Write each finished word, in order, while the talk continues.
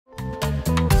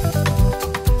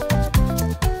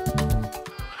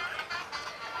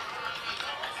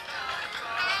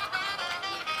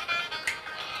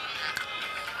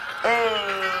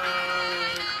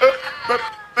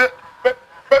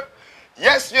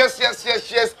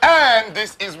yes. And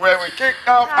this is where we kick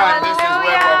off, and this is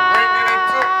where we're bringing it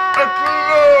to a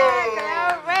close.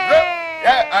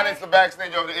 Yeah, and it's the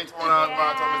backstage of the 81 Hours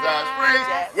Marathon Praise,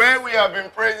 where we have been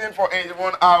praising for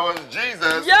 81 hours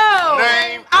Jesus,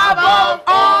 name above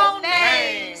all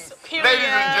names. Ladies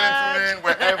and gentlemen,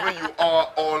 wherever you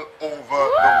are all over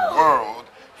the world,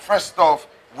 first off,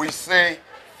 we say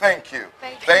thank you.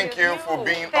 Thank you for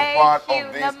being a part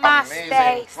of this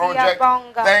amazing project.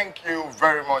 Thank you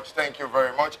very much. Thank you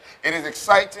very much. It is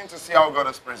exciting to see how God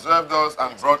has preserved us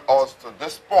and brought us to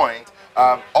this point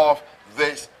of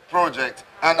this project.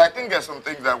 And I think there's some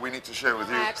things that we need to share with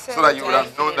you so that you would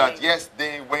have known that, yes,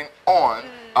 they went on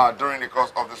during the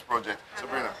course of this project.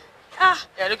 Sabrina.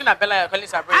 Yeah, looking at Bella, you're calling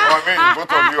Sabrina. I mean,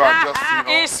 both of you are just, you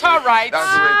know. It's all right.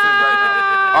 That's the way it is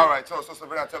right now. All right, so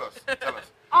Sabrina, tell us.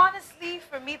 Honestly,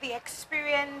 for me, the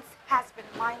experience has been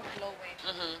mind-blowing.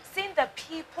 Seeing the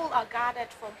people are gathered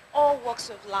from all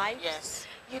walks of life. Yes.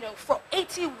 You know, for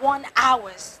 81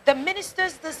 hours. The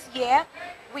ministers this year,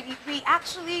 we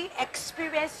actually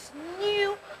experienced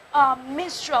new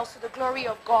minstrels to the glory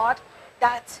of God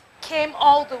that came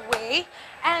all the way.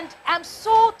 And I'm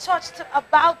so touched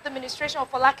about the ministration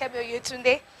of Olakemi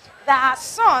Oyetunde that her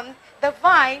son, the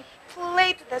Vine,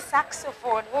 played the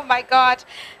saxophone. Oh my God.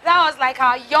 That was like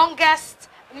our youngest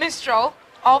minstrel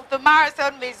of the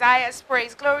Marathon Messiah's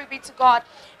Praise. Glory be to God.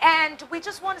 And we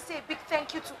just want to say a big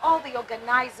thank you to all the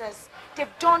organizers. They've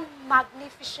done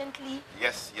magnificently well.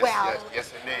 Yes,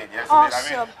 indeed. Yes,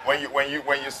 awesome. indeed. I mean,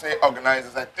 when you say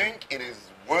organizers, I think it is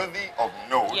worthy of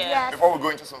note. Yes. Before we go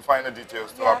into some finer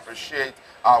details, to appreciate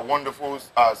our wonderful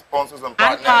sponsors and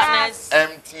partners.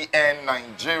 MTN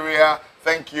Nigeria.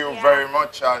 Thank you very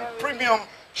much. And Premium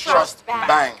Trust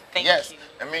Bank. Thank you.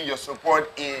 I mean, your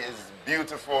support is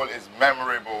beautiful, is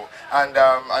memorable. And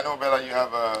I know, Bella, you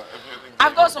have a few things.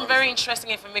 I've got some very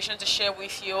interesting information to share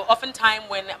with you. Oftentimes,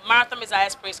 when Marathon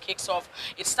Messiah's Praise kicks off,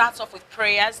 it starts off with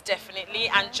prayers, definitely,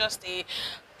 and just a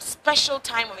special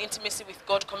time of intimacy with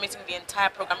God, committing the entire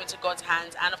program into God's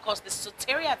hands. And of course, the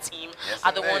Soteria team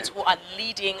are the ones who are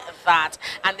leading that,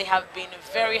 and they have been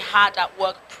very hard at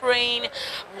work praying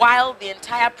while the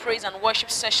entire praise and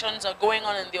worship sessions are going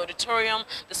on in the auditorium.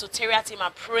 The Soteria team are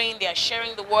praying, they are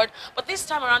sharing the word, but this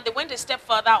time around they went a step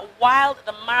further. While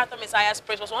the Marathon Messiah's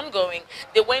Praise was ongoing,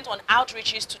 they went on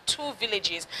outreaches to two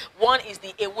villages. One is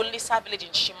the Ewulisa village in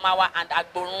Shimawa and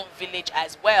Agborun village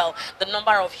as well. The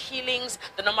number of healings,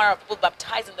 the number of people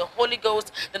baptized in the Holy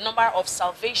Ghost, the number of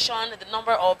salvation, the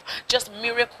number of just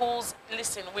miracles.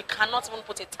 Listen, we cannot even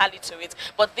put a tally to it,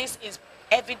 but this is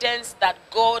evidence that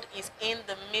God is in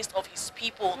the midst of his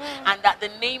people, and that the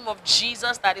name of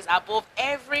Jesus that is above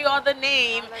every other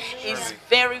name is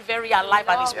very, very alive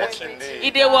and is working.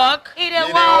 It dey work. It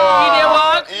dey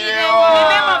work. The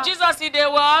name of Jesus, it dey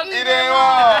work. It dey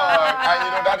work. And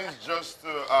you know, that is just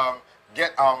to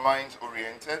get our minds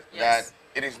oriented that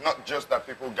it is not just that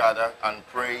people gather and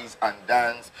praise and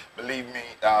dance. Believe me,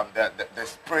 that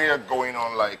there's prayer going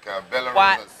on, like Bella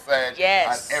Rosa said,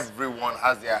 and everyone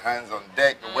has their hands on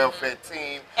deck. The welfare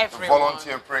team, the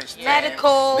volunteer praise team,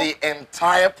 medical, the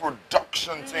entire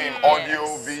production team,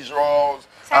 audio, visuals,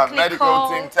 medical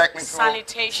team, technical,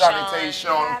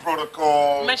 sanitation,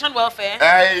 protocol. Mention welfare.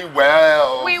 Hey,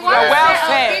 well. We want to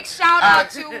say a big shout out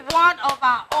to one of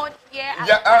our own here.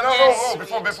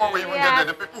 Before we even get there,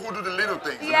 the people who do the little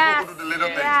things,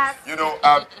 you know,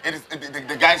 it is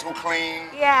the guys who clean,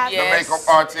 the makeup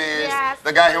artists,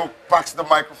 the guy who packs the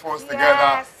microphones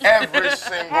together, every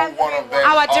single one of them.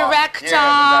 Our director.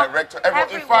 The director.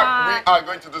 Everyone. In fact, we are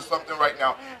going to do something right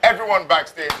now. Everyone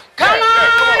backstage. Come on!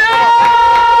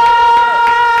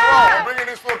 We're bringing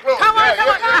this for a close. Come on.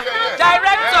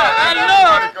 Director,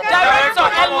 hello. Director,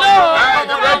 hello.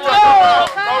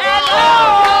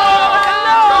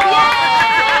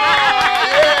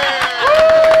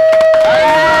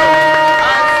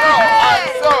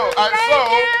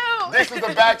 This is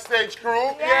the Backstage crew,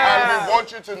 and we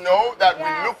want you to know that we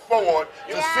look forward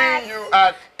to seeing you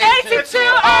at 82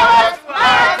 Hours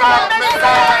Marathon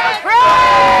Messiah's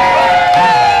Praise.